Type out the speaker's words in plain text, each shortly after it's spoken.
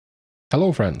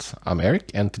Hello friends, I'm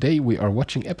Eric and today we are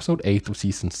watching episode 8 of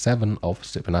season 7 of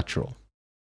Supernatural.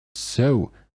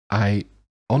 So, I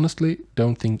honestly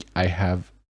don't think I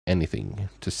have anything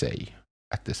to say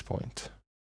at this point.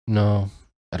 No,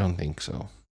 I don't think so.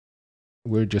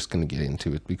 We're just gonna get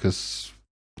into it because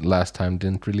last time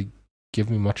didn't really give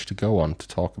me much to go on to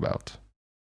talk about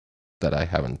that I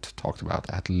haven't talked about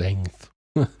at length.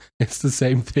 It's the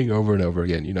same thing over and over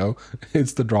again, you know?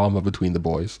 It's the drama between the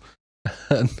boys.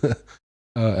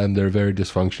 And their very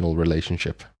dysfunctional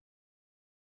relationship.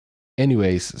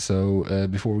 Anyways, so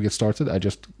before we get started, I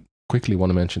just quickly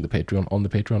want to mention the Patreon. On the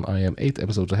Patreon, I am 8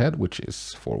 episodes ahead, which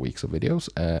is 4 weeks of videos.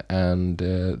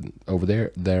 And over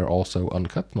there, they're also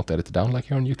uncut, not edited down like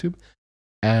here on YouTube.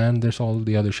 And there's all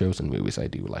the other shows and movies I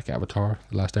do, like Avatar,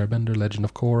 The Last Airbender, Legend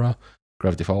of Korra,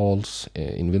 Gravity Falls,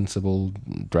 Invincible,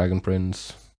 Dragon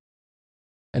Prince,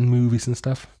 and movies and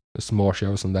stuff. There's more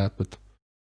shows than that, but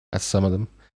that's some of them.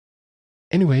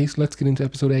 Anyways, let's get into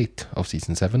episode 8 of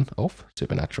season 7 of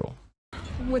Supernatural.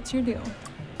 What's your deal?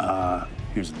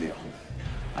 Here's the deal.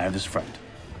 I have this friend.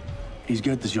 He's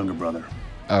got this younger brother.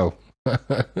 Oh.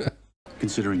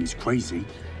 Considering he's crazy,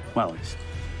 well,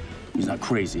 he's not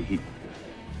crazy. He's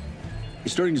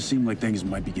starting to seem like things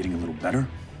might be getting a little better.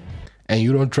 And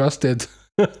you don't trust it.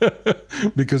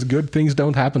 Because good things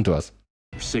don't happen to us.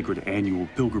 Sacred annual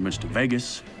pilgrimage to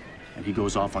Vegas, and he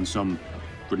goes off on some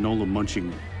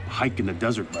granola-munching hike in the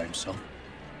desert by himself.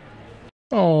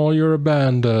 Oh, you're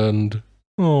abandoned.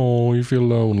 Oh, you feel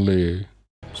lonely.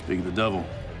 Speaking of the devil,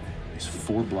 he's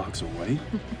 4 blocks away.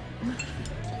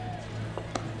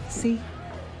 See?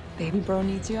 Baby bro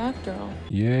needs you after all.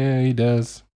 Yeah, he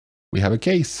does. We have a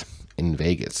case in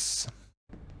Vegas.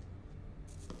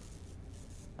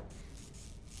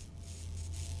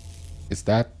 Is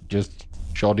that just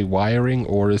shoddy wiring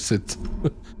or is it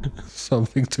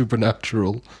something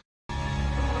supernatural?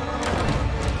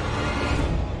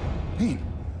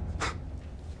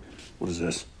 What is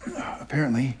this?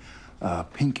 Apparently,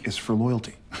 pink is for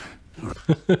loyalty.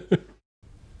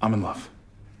 I'm in love.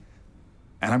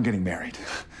 And I'm getting married.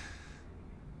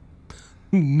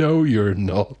 No, you're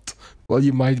not. Well,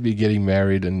 you might be getting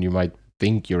married and you might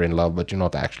think you're in love, but you're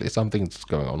not actually. Something's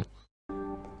going on.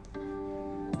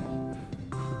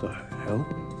 What the hell?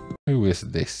 Who is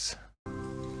this?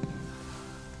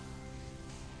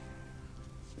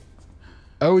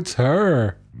 Oh, it's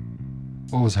her.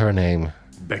 What was her name?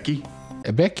 Becky?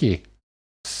 Becky.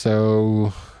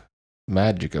 So,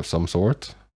 magic of some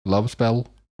sort. Love spell.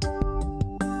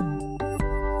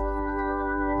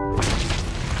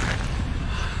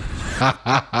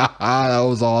 That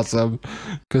was awesome.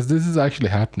 Because this is actually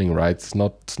happening, right? It's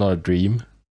not a dream.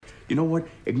 You know what?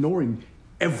 Ignoring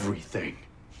everything.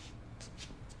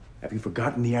 Have you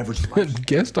forgotten the average life?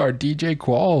 Guest star DJ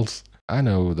Qualls. I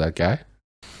know that guy.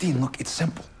 Dean, look, it's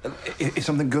simple. If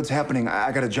something good's happening,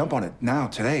 I gotta jump on it now,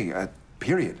 today,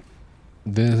 period.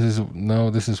 This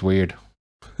is weird.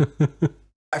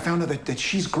 I found out that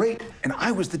she's great, and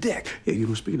I was the dick. Yeah, you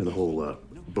know, speaking of the whole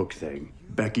book thing,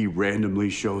 Becky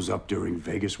randomly shows up during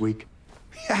Vegas week.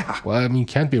 Yeah. Well, I mean,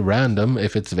 can't be random.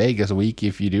 If it's Vegas week,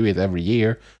 if you do it every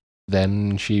year,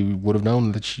 then she would have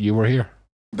known that you were here.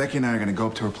 Becky and I are gonna go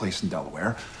up to her place in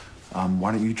Delaware.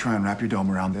 Why don't you try and wrap your dome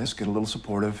around this, get a little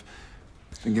supportive,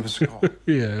 then give us a call.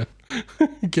 Yeah.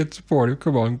 Get supportive.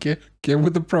 Come on, get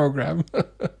with the program.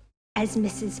 As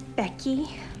Mrs. Becky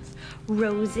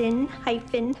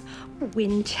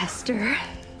Rosen-Winchester.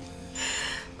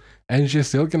 And she's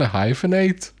still gonna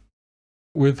hyphenate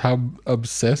with how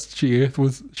obsessed she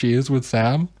is with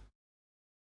Sam.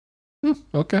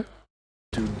 Okay.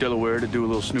 To Delaware to do a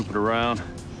little snooping around.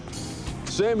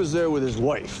 Sam is there with his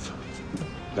wife.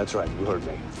 That's right, you heard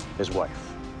me. His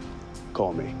wife.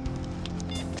 Call me.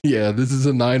 Yeah, this is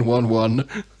a 911.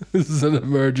 This is an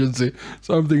emergency.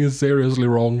 Something is seriously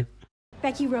wrong.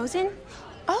 Becky Rosen?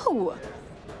 Oh!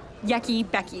 Yucky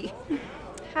Becky.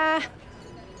 Ha!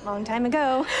 Long time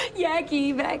ago.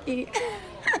 Yucky Becky.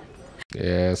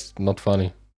 Yes, not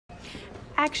funny.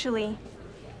 Actually,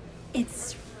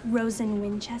 it's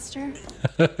Rosen-Winchester.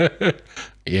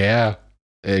 Yeah,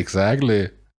 exactly.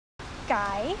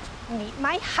 Guy, meet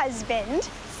my husband,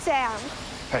 Sam.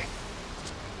 Hey.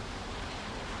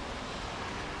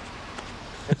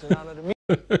 It's an honor to meet.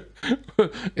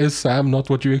 Is Sam not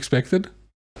what you expected?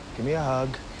 Give me a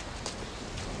hug.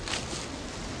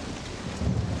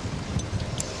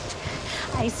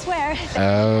 I swear.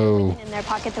 Oh. In their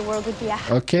pocket, the world would be a...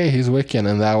 Okay, he's Wiccan,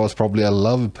 and that was probably a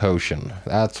love potion.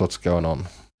 That's what's going on.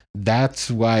 That's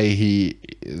why he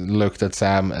looked at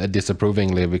Sam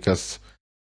disapprovingly, because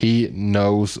he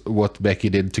knows what Becky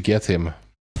did to get him.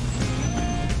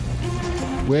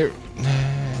 Where...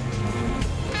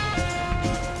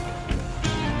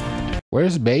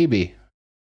 Where's baby?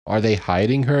 Are they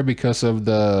hiding her because of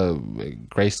the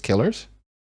crazed killers?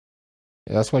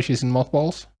 Yeah, that's why she's in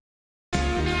mothballs?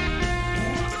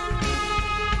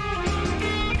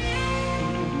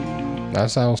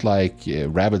 That sounds like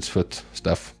rabbit's foot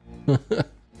stuff.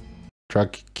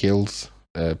 Truck kills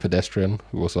a pedestrian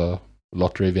who was a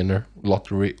lottery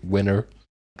winner.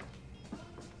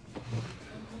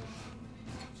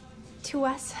 To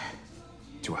us.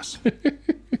 To us.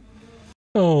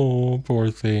 Oh, poor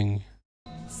thing.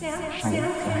 Sam?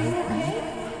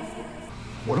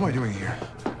 What am I doing here?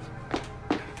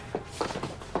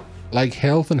 Like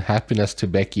health and happiness to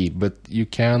Becky, but you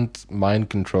can't mind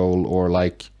control or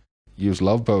like use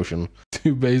love potion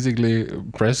to basically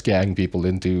press gang people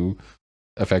into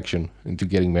affection, into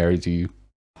getting married to you.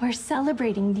 We're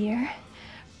celebrating, dear.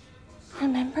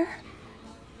 Remember?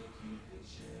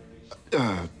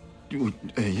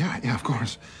 Yeah, of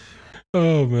course.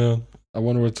 Oh man, I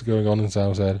wonder what's going on in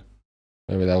Sam's head.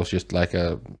 Maybe that was just like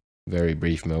a very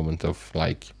brief moment of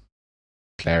like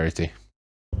clarity.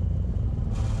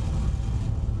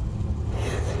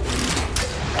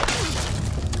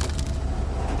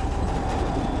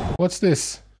 What's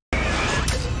this?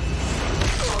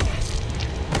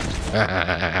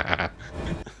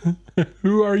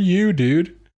 Who are you,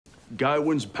 dude? Guy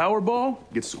wins Powerball,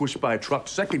 gets squished by a truck.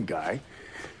 Second guy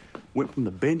went from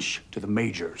the bench to the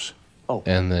majors. Oh,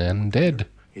 And then dead.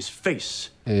 his face.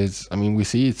 I mean, we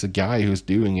see it's a guy who's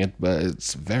doing it, but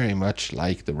it's very much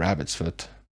like the rabbit's foot.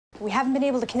 We haven't been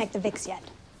able to connect the VIX yet.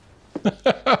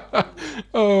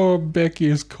 Oh, Becky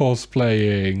is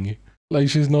cosplaying. Like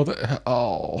she's not.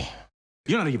 Oh.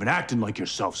 You're not even acting like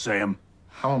yourself, Sam.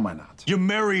 How am I not? You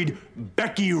married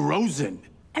Becky Rosen.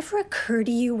 Ever occur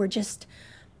to you we're just,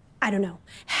 I don't know,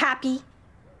 happy?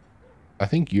 I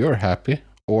think you're happy.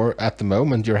 Or at the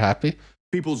moment, you're happy.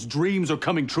 People's dreams are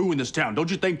coming true in this town. Don't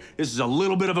you think this is a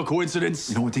little bit of a coincidence?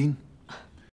 You know what, Dean?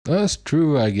 That's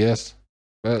true, I guess.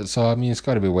 So, I mean, it's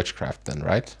got to be witchcraft then,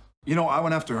 right? You know, I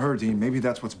went after her, Dean. Maybe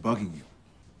that's what's bugging you.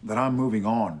 That I'm moving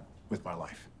on with my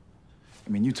life. I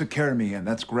mean, you took care of me, and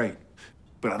that's great.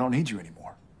 But I don't need you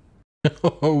anymore.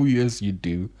 Oh, yes, you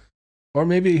do. Or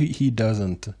maybe he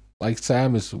doesn't. Like,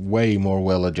 Sam is way more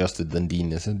well-adjusted than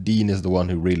Dean is. And Dean is the one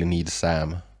who really needs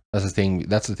Sam. That's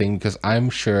the thing, because I'm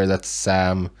sure that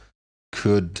Sam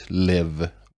could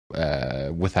live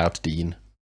without Dean.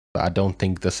 But I don't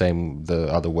think the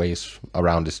other ways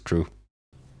around is true.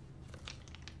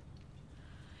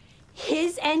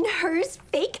 His and hers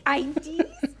fake IDs?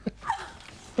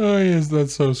 Oh, yes,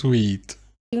 that's so sweet.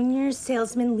 Junior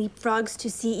salesman leapfrogs to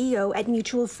CEO at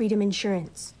Mutual Freedom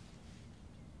Insurance.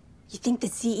 You think the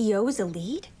CEO is a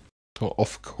lead? Oh,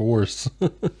 of course.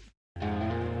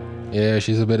 Yeah,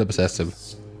 she's a bit obsessive.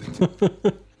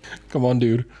 Come on,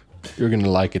 dude. You're gonna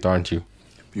like it, aren't you?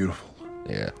 Beautiful.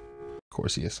 Yeah, of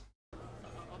course he is.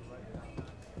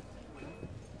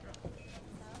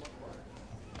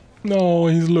 No,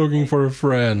 he's looking for a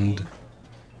friend.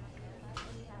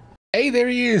 Hey, there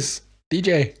he is!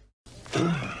 DJ!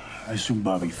 I assume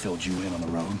Bobby filled you in on the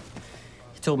road.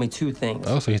 He told me two things.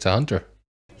 Oh, so he's a hunter.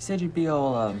 He said you'd be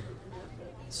all,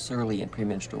 surly and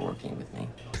premenstrual working with me.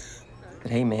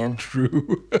 But hey, man.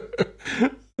 True.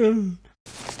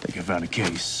 Think I found a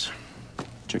case.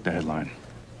 Check the headline.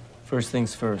 First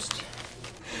things first.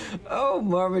 Oh,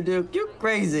 Marmaduke, you're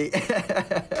crazy.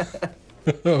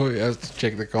 Oh, he has to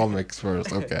check the comics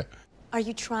first. Okay. Are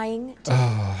you trying?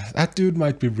 Oh, that dude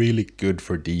might be really good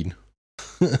for Dean.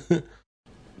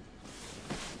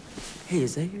 Hey,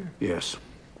 is that your... Yes.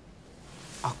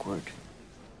 Awkward.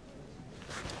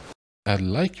 I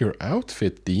like your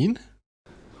outfit, Dean.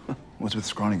 What's with the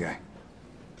scrawny guy?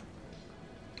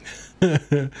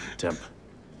 Temp.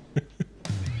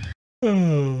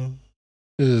 Oh,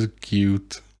 this is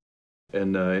cute.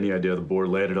 And any idea the board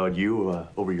landed on you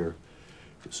over your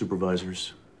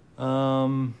supervisors?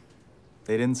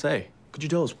 They didn't say. Could you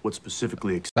tell us what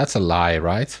specifically? That's a lie,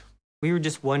 right? We were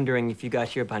just wondering if you got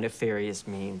here by nefarious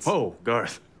means. Oh,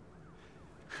 Garth.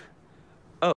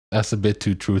 That's a bit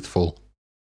too truthful.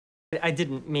 I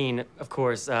didn't mean, of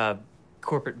course,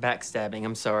 corporate backstabbing.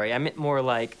 I'm sorry. I meant more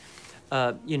like,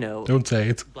 you know... Don't say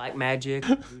it. Black magic,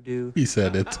 voodoo. He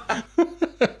said it.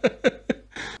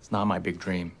 It's not my big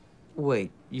dream.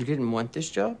 Wait, you didn't want this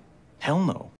job? Hell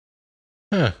no.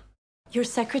 Huh. Your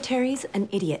secretary's an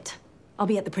idiot. I'll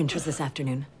be at the printers this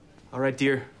afternoon. All right,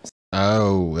 dear.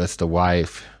 Oh, that's the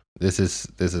wife. This is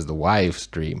the wife's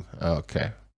dream.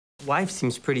 Okay. Wife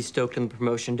seems pretty stoked on the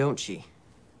promotion, don't she?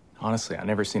 Honestly, I've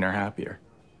never seen her happier.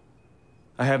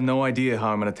 I have no idea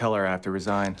how I'm gonna tell her I have to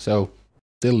resign. So,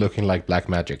 still looking like black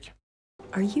magic.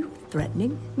 Are you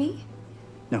threatening me?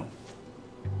 No.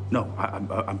 No,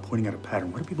 I'm pointing out a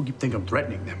pattern. Why do people keep thinking I'm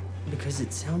threatening them? Because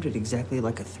it sounded exactly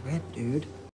like a threat, dude.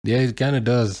 Yeah, it kind of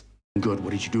does. Good.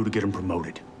 What did you do to get him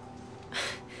promoted?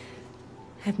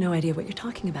 I have no idea what you're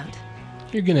talking about.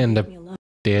 You're gonna end up Leave me alone.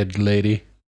 dead, lady.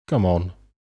 Come on.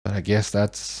 But I guess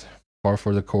that's par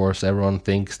for the course. Everyone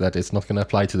thinks that it's not gonna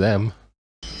apply to them.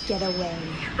 Get away.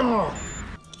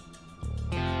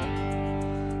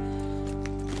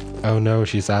 Oh no,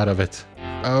 she's out of it.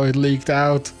 Oh, it leaked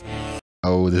out.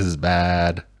 Oh, this is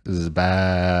bad. This is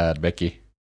bad, Becky.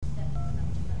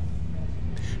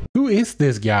 Who is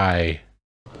this guy?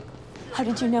 How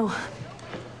did you know?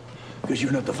 Because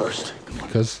you're not the first. Come on.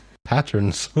 Because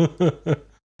patterns.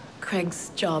 Craig's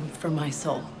job for my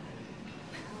soul.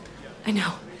 I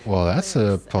know. Well, that's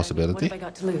a What possibility. have I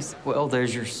got to lose? Well,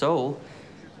 there's your soul.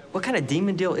 What kind of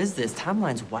demon deal is this?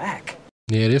 Timeline's whack.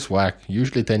 Yeah, it is whack.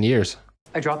 Usually 10 years.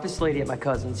 I dropped this lady at my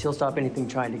cousin's. He'll stop anything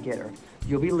trying to get her.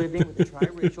 You'll be living with a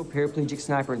triracial paraplegic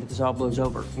sniper until this all blows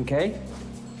over, okay?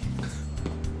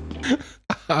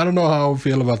 I don't know how I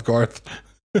feel about Garth.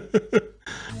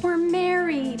 We're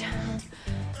married.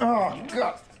 Oh,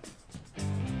 God.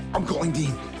 I'm calling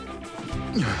Dean.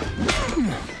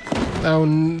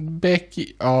 Oh,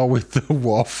 Becky. Oh, with the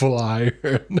waffle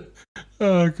iron.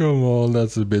 Oh, come on.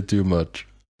 That's a bit too much.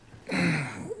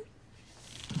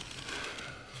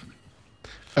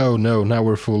 Oh, no. Now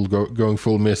we're going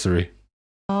full misery.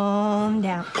 Calm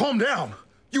down. Calm down.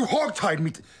 You hogtied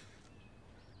me.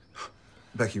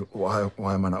 Becky, why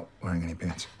am I not wearing any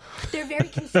pants? They're very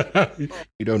considerate.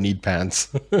 You don't need pants.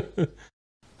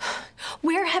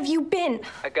 Where have you been?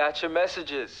 I got your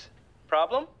messages.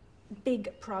 Problem? Big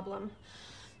problem.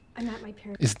 I'm at my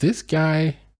parents'. Is this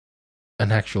guy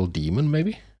an actual demon,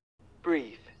 maybe?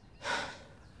 Breathe.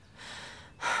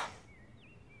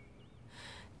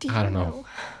 Do I don't know.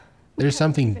 There's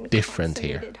something different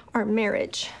here. Our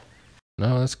marriage.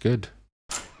 No, that's good.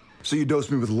 So you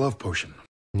dosed me with a love potion.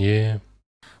 Yeah.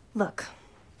 Look.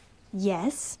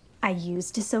 Yes, I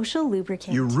used a social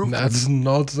lubricant. You roofed. That's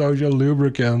not social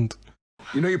lubricant.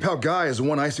 You know your pal Guy is the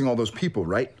one icing all those people,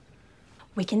 right?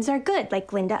 Wiccans are good, like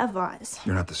Glinda of Oz.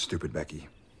 You're not the stupid Becky.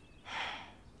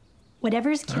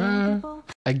 Whatever's killing people,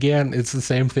 Again, it's the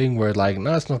same thing where like,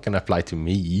 no, it's not gonna apply to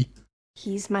me.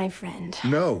 he's my friend.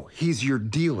 No, he's your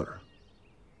dealer.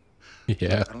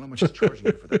 Yeah. I don't know how much he's charging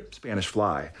you for that Spanish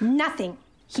fly. Nothing.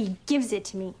 He gives it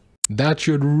to me. That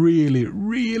should really,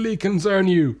 really concern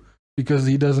you. Because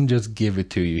he doesn't just give it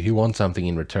to you. He wants something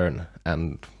in return.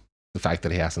 And the fact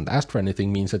that he hasn't asked for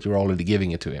anything means that you're already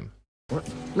giving it to him. What?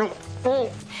 No.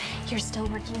 You're still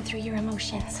working through your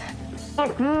emotions. I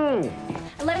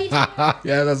love you.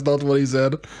 Yeah, that's not what he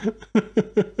said. Why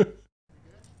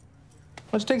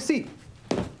don't you take a seat?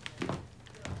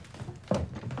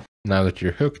 Now that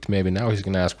you're hooked, maybe now he's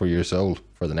gonna ask for your soul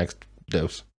for the next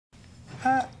dose.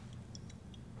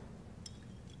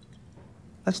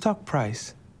 Let's talk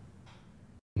price.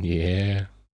 Yeah.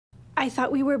 I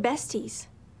thought we were besties.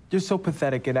 You're so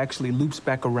pathetic, it actually loops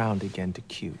back around again to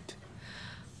cute.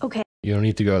 Okay. You don't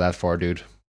need to go that far, dude.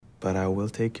 But I will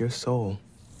take your soul.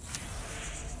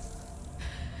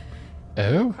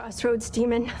 Oh? Crossroads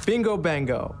demon. Bingo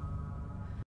bango.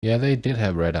 Yeah, they did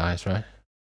have red eyes, right?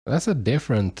 That's a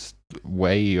different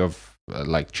way of,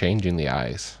 like, changing the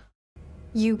eyes.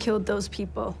 You killed those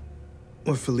people.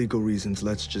 Or for legal reasons,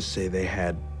 let's just say they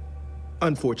had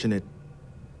unfortunate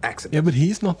accidents. Yeah, but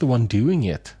he's not the one doing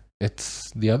it.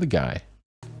 It's the other guy.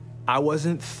 I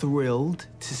wasn't thrilled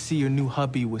to see your new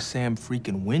hubby with Sam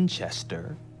freaking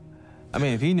Winchester. I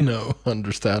mean, if he knew... No,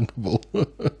 understandable.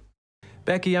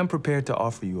 Becky, I'm prepared to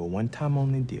offer you a one-time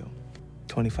only deal.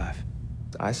 25.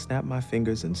 I snap my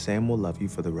fingers and Sam will love you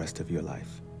for the rest of your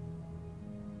life.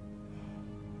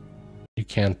 You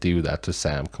can't do that to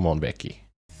Sam. Come on, Becky.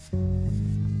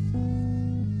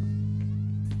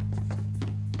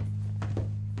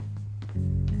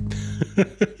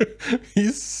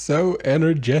 He's so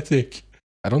energetic.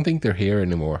 I don't think they're here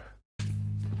anymore.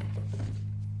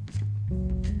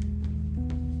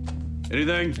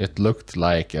 Anything? It looked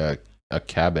like a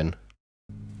cabin.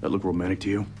 That look romantic to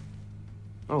you?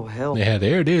 Oh, hell. Yeah,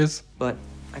 there it is. But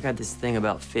I got this thing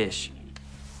about fish.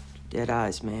 Dead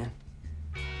eyes, man.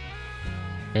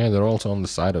 Yeah, they're also on the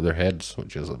side of their heads,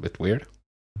 which is a bit weird.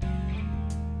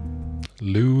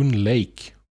 Loon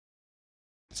Lake.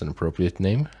 It's an appropriate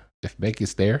name. If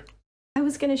Becky's there. I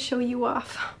was gonna show you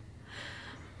off.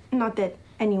 Not that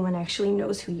anyone actually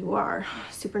knows who you are.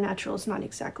 Supernatural is not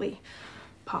exactly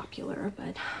popular,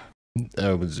 but...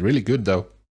 Oh, it's really good, though.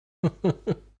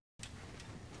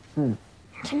 Can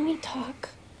we talk?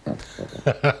 I know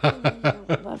you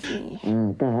don't love me.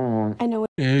 I know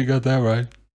Yeah, you got that right.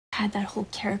 it had that whole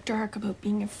character arc about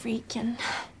being a freak, and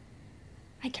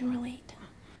I can relate.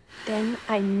 Then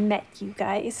I met you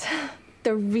guys.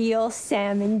 The real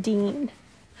Sam and Dean.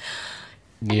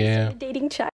 Yeah. Dating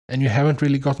child. And you haven't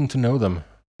really gotten to know them.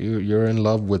 You're in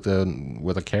love with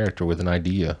a character, with an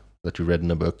idea that you read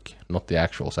in a book, not the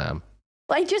actual Sam.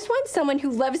 I just want someone who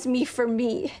loves me for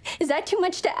me. Is that too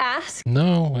much to ask?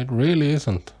 No, it really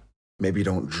isn't. Maybe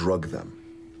don't drug them.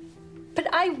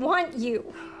 But I want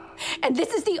you. And this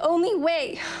is the only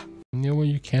way. Yeah, well,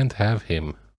 you can't have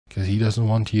him, because he doesn't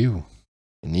want you.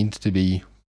 It needs to be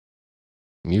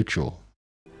mutual.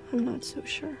 I'm not so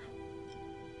sure.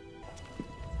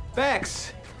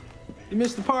 Bex, you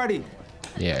missed the party.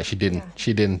 Yeah, she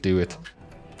didn't do it.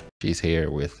 She's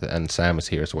here with, and Sam is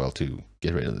here as well to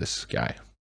get rid of this guy.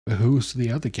 But who's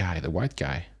the other guy, the white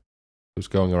guy, who's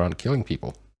going around killing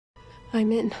people?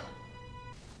 I'm in.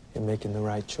 You're making the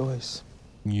right choice.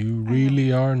 You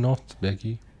really are not,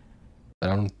 Becky. I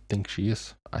don't think she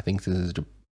is. I think this is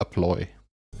a ploy.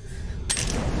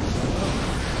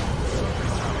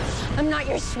 I'm not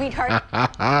your sweetheart.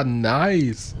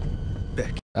 Nice.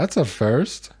 Becky. That's a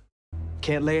first.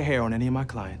 Can't lay a hair on any of my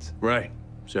clients. Right.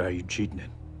 So how you cheating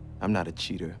it? I'm not a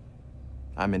cheater.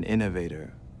 I'm an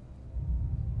innovator.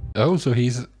 Oh, so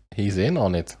he's in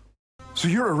on it. So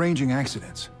you're arranging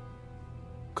accidents.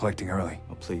 Collecting early.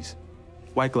 Oh, please.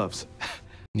 White gloves.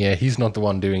 Yeah, he's not the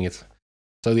one doing it.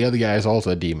 So the other guy is also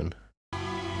a demon.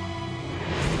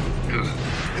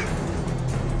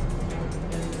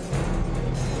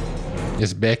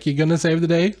 Is Becky gonna save the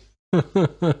day?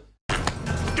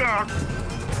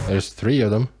 There's 3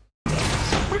 of them.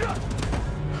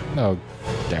 No,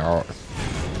 there are.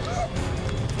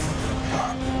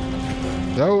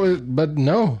 No, but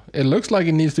no. It looks like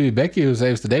it needs to be Becky who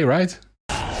saves the day, right?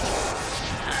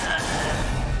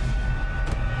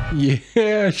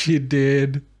 Yeah, she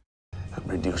did. How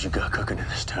many deals you got cooking in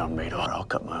this town, mate? Or I'll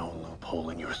cut my own loophole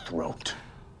in your throat.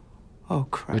 Oh,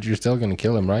 crap. But you're still gonna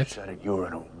kill him, right? Said it, you're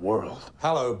in a world.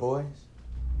 Hello, boys.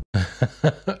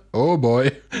 Oh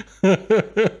boy.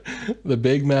 The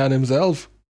big man himself.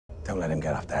 Don't let him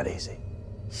get off that easy.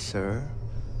 Sir,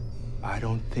 I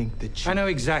don't think that you... I know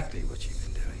exactly what you've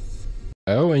been doing.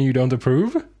 Oh, and you don't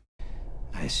approve?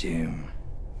 I assume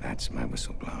that's my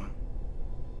whistleblower.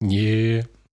 Yeah.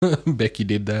 Becky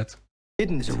did that.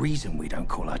 There's a reason we don't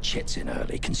call our chits in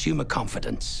early. Consumer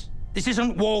confidence. This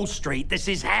isn't Wall Street. This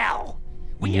is hell.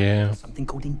 We have something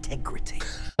called integrity.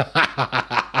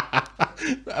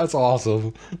 That's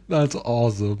awesome. That's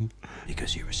awesome.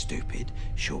 Because you're a stupid,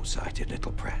 short-sighted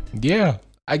little prat. Yeah,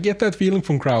 I get that feeling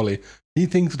from Crowley. He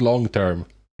thinks long term.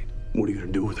 What are you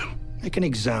gonna do with him? Make an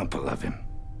example of him.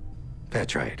 Fair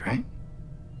trade, right?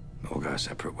 All go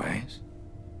separate ways.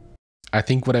 I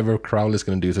think whatever Crowley's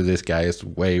gonna do to this guy is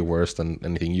way worse than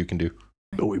anything you can do.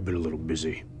 Oh, we've been a little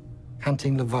busy.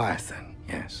 Hunting Leviathan.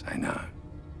 Yes, I know.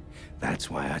 That's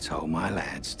why I told my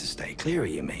lads to stay clear of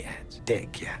you meatheads.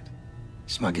 Dead cat.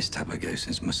 Smuggest tub of goose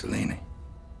since Mussolini.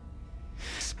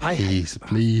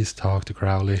 Please talk to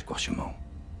Crowley. Squash them all.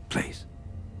 Please.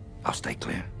 I'll stay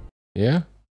clear. Yeah,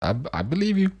 I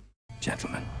believe you.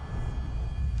 Gentlemen.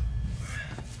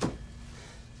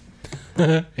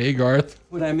 Hey, Garth.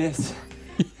 What'd I miss?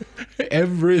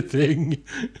 Everything.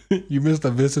 You missed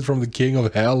a visit from the King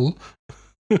of Hell.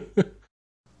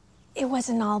 It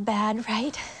wasn't all bad,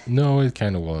 right? No, it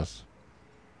kind of was.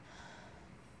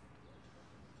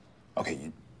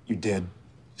 Okay, you did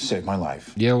save my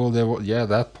life. Yeah, well,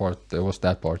 that part. There was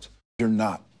that part. You're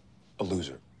not a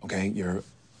loser, okay? You're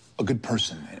a good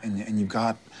person, and you've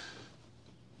got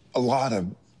a lot of...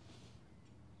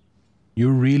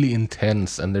 You're really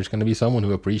intense, and there's going to be someone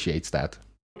who appreciates that.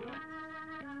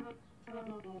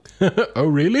 Oh,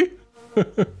 really?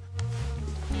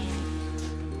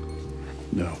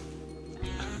 No.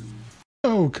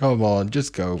 Oh, come on.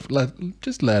 Just go.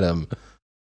 Just let them.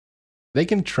 They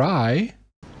can try.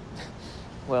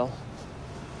 Well.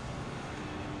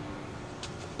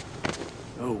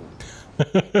 Oh.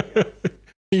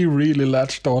 He really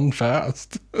latched on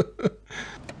fast.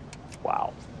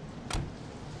 Wow.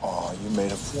 Oh, you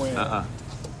made a friend.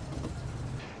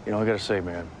 You know, I gotta say,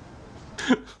 man,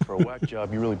 for a whack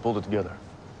job, you really pulled it together.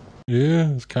 Yeah,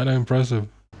 it's kind of impressive.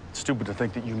 It's stupid to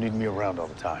think that you need me around all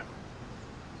the time.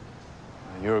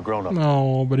 You're a grown-up.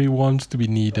 No, but he wants to be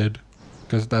needed.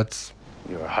 Because that's...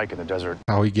 You're a hike in the desert.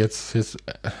 How he gets his,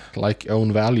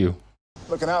 own value.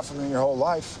 Looking out for me your whole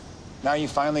life. Now you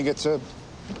finally get to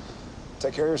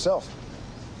take care of yourself.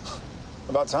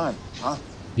 About time, huh?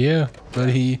 Yeah, but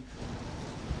he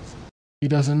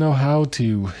doesn't know how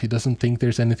to. He doesn't think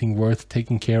there's anything worth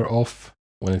taking care of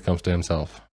when it comes to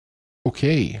himself.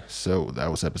 Okay, so that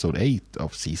was episode 8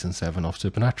 of season 7 of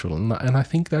Supernatural, and I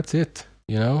think that's it.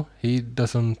 You know, he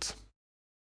doesn't,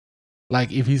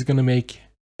 like, if he's gonna make,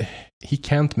 he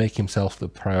can't make himself the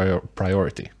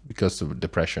priority because of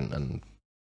depression and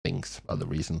things, other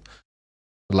reason.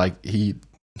 Like, he's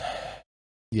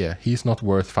not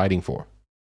worth fighting for.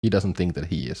 He doesn't think that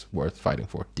he is worth fighting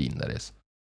for, Dean, that is.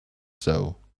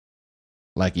 So,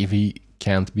 like, if he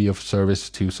can't be of service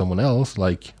to someone else,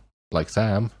 like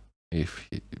Sam,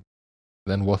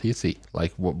 then what is he?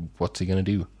 Like, what's he gonna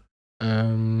do?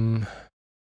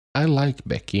 I like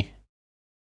Becky.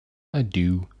 I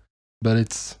do. But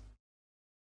it's...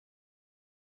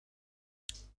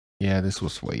 Yeah, this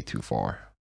was way too far.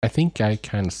 I think I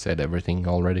kind of said everything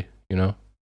already, you know?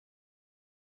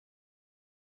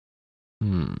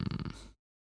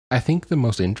 I think the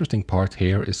most interesting part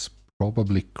here is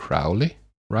probably Crowley,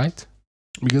 right?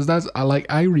 Because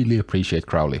I really appreciate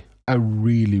Crowley. I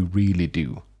really, really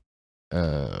do.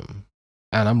 And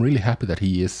I'm really happy that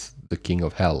he is the king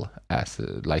of hell as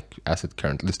it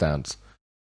currently stands.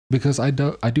 Because I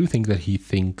do think that he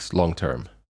thinks long term.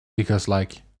 Because,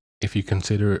 like, if you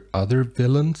consider other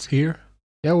villains here,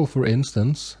 yeah, well, for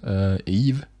instance,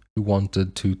 Eve, who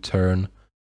wanted to turn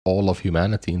all of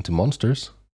humanity into monsters.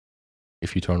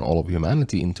 If you turn all of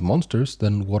humanity into monsters,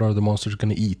 then what are the monsters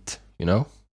going to eat? You know,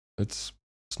 it's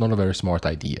not a very smart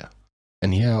idea.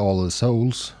 And yeah, all the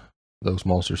souls, those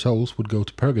monster souls, would go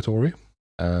to purgatory.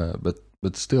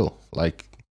 But still, like,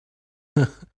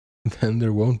 then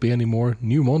there won't be any more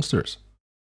new monsters.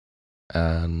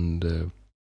 And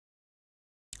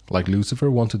like, Lucifer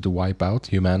wanted to wipe out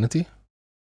humanity.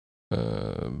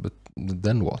 But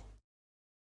then what?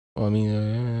 I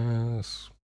mean,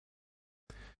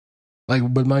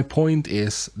 like, but my point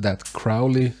is that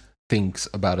Crowley thinks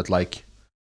about it like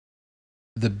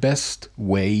the best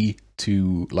way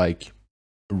to, like,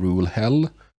 rule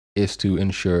hell is to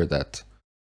ensure that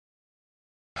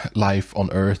life on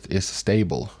Earth is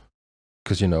stable.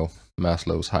 Because, you know,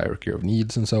 Maslow's hierarchy of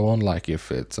needs and so on, like,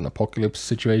 if it's an apocalypse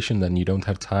situation, then you don't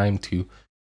have time to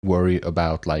worry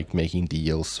about, like, making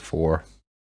deals for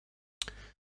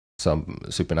some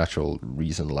supernatural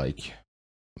reason, like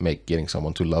getting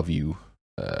someone to love you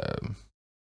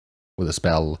with a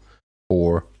spell,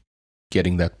 or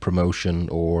getting that promotion,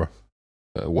 or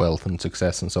wealth and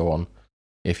success and so on,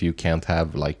 if you can't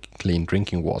have, like, clean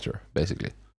drinking water,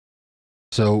 basically.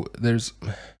 So there's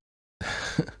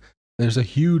a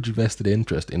huge vested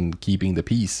interest in keeping the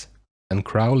peace, and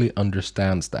Crowley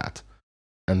understands that,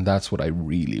 and that's what I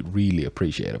really, really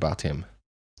appreciate about him.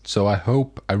 So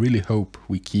I really hope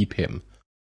we keep him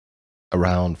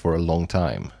around for a long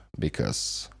time,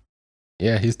 because,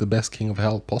 yeah, he's the best king of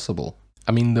hell possible.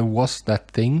 I mean, there was that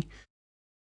thing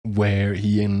where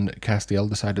he and Castiel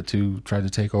decided to try to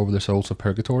take over the souls of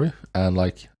purgatory, and,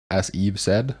 like, as Eve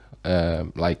said,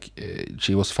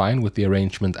 she was fine with the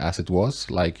arrangement as it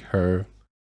was. Like,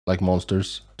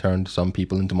 monsters turned some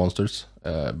people into monsters,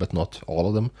 but not all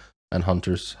of them, and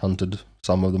hunters hunted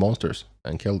some of the monsters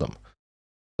and killed them.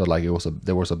 So, like,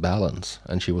 there was a balance,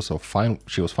 and she was fine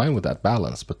with that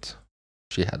balance, but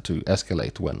she had to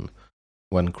escalate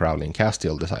when Crowley and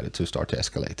Castiel decided to start to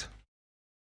escalate.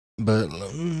 But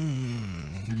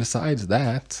besides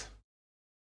that,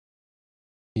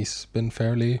 he's been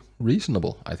fairly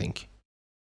reasonable, I think.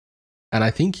 And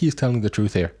I think he's telling the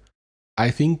truth here. I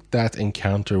think that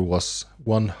encounter was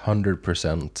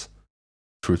 100%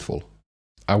 truthful.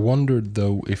 I wondered,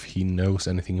 though, if he knows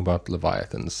anything about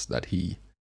Leviathans that he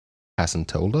hasn't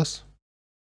told us.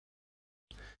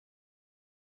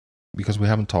 Because we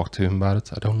haven't talked to him about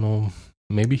it. I don't know.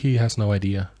 Maybe he has no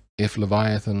idea. If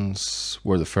Leviathans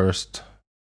were the first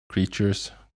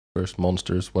creatures, first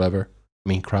monsters, whatever. I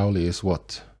mean, Crowley is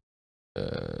what?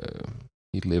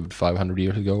 He lived 500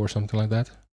 years ago or something like that?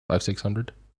 500-600?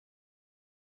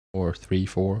 Or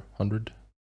 300-400?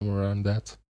 Somewhere around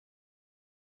that.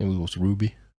 Maybe it was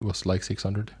Ruby. It was like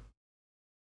 600.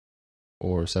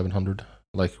 Or 700.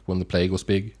 Like when the plague was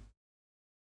big.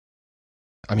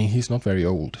 I mean, he's not very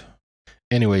old.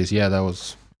 Anyways, yeah, that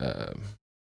was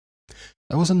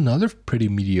another pretty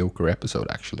mediocre episode,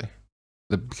 actually.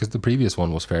 Because the previous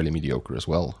one was fairly mediocre as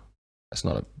well. That's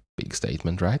not a big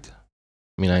statement, right?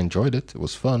 I mean, I enjoyed it. It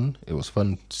was fun. It was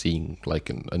fun seeing, like,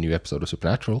 a new episode of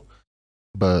Supernatural.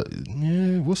 But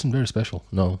yeah, it wasn't very special,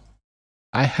 no.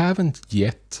 I haven't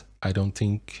yet, I don't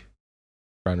think,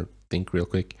 trying to think real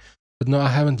quick, but no, I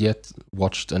haven't yet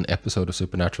watched an episode of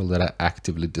Supernatural that I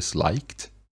actively disliked.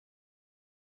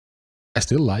 I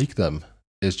still like them.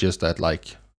 It's just that,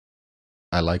 like,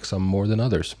 I like some more than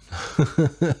others.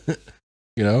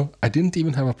 You know, I didn't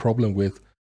even have a problem with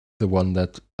the one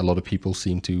that a lot of people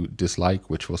seem to dislike,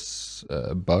 which was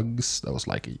Bugs. That was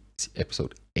like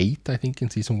episode 8, I think, in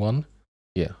season 1.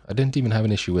 Yeah, I didn't even have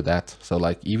an issue with that. So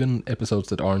like even episodes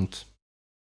that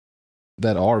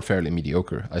are fairly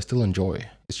mediocre, I still enjoy.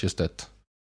 It's just that,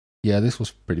 yeah, this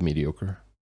was pretty mediocre.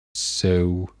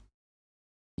 So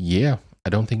yeah, I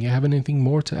don't think I have anything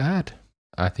more to add.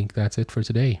 I think that's it for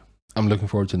today. I'm looking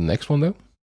forward to the next one though.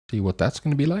 See what that's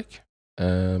going to be like.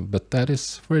 But that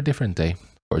is for a different day.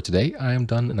 For today, I am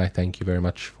done, and I thank you very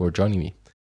much for joining me.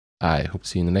 I hope to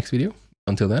see you in the next video.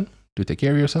 Until then, do take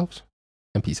care of yourselves,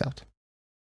 and peace out.